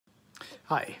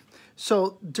Hi.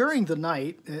 So during the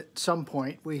night, at some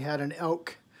point, we had an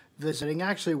elk visiting.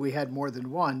 Actually, we had more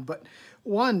than one, but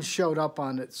one showed up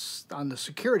on the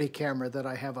security camera that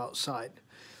I have outside.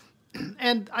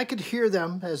 And I could hear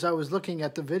them as I was looking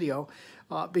at the video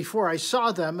before I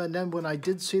saw them. And then when I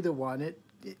did see the one, it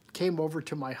came over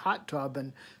to my hot tub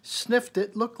and sniffed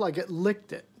it, looked like it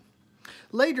licked it.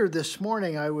 Later this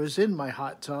morning, I was in my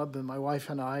hot tub, and my wife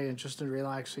and I, and just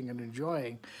relaxing and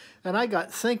enjoying. And I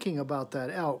got thinking about that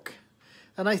elk.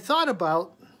 And I thought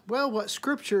about, well, what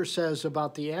Scripture says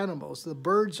about the animals, the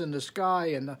birds in the sky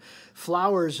and the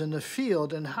flowers in the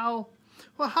field, and how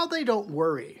they don't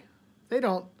worry. They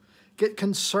don't get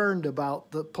concerned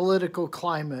about the political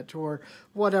climate or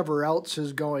whatever else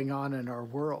is going on in our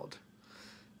world.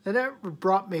 And that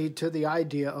brought me to the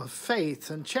idea of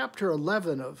faith. And chapter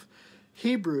 11 of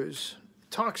Hebrews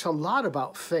talks a lot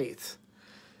about faith.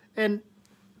 And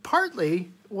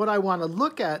partly what I want to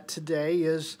look at today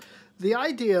is the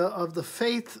idea of the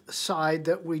faith side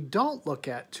that we don't look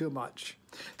at too much.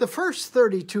 The first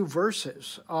 32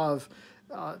 verses of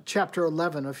chapter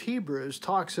 11 of Hebrews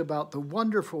talks about the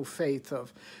wonderful faith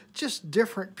of just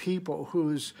different people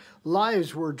whose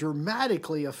lives were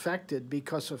dramatically affected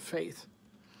because of faith.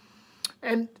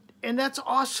 And that's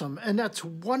awesome, and that's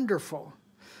wonderful.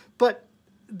 But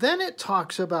then it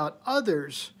talks about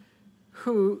others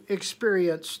who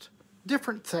experienced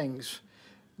different things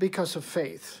because of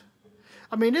faith.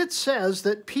 I mean, it says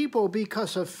that people,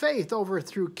 because of faith,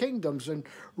 overthrew kingdoms and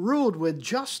ruled with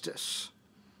justice.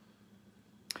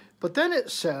 But then it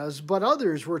says, but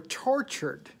others were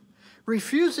tortured,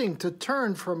 refusing to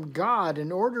turn from God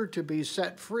in order to be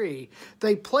set free.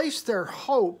 They placed their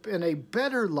hope in a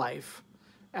better life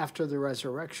after the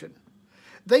resurrection.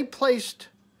 They placed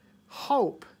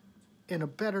hope in a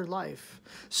better life.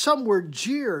 Some were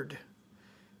jeered.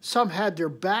 Some had their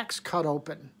backs cut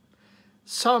open.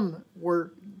 Some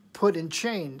were put in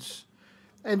chains.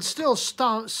 And still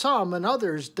some and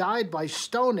others died by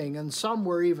stoning, and some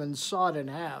were even sawed in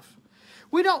half.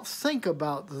 We don't think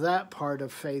about that part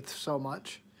of faith so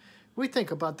much. We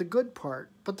think about the good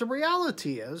part. But the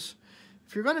reality is,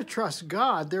 if you're going to trust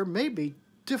God, there may be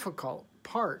difficult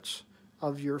parts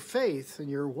of your faith and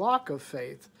your walk of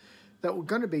faith that are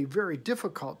going to be very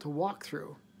difficult to walk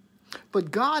through. But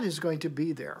God is going to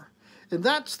be there. And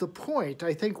that's the point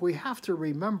I think we have to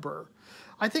remember.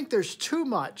 I think there's too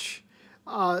much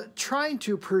trying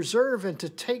to preserve and to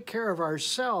take care of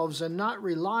ourselves and not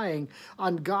relying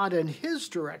on God and His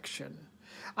direction.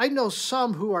 I know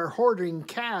some who are hoarding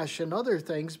cash and other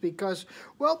things because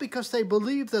they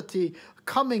believe that the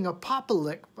coming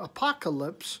apocalypse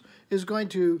is going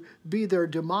to be their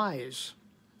demise.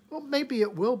 Well, maybe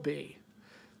it will be.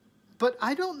 But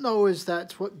I don't know if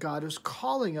that's what God is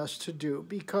calling us to do,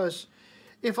 because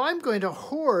if I'm going to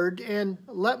hoard and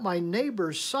let my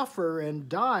neighbors suffer and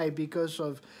die because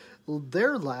of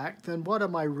their lack, then what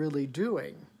am I really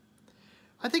doing?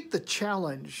 I think the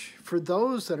challenge for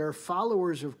those that are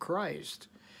followers of Christ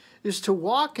is to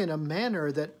walk in a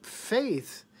manner that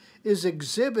faith is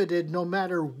exhibited no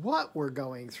matter what we're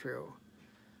going through.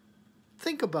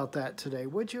 Think about that today,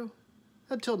 would you?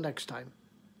 Until next time,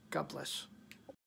 God bless.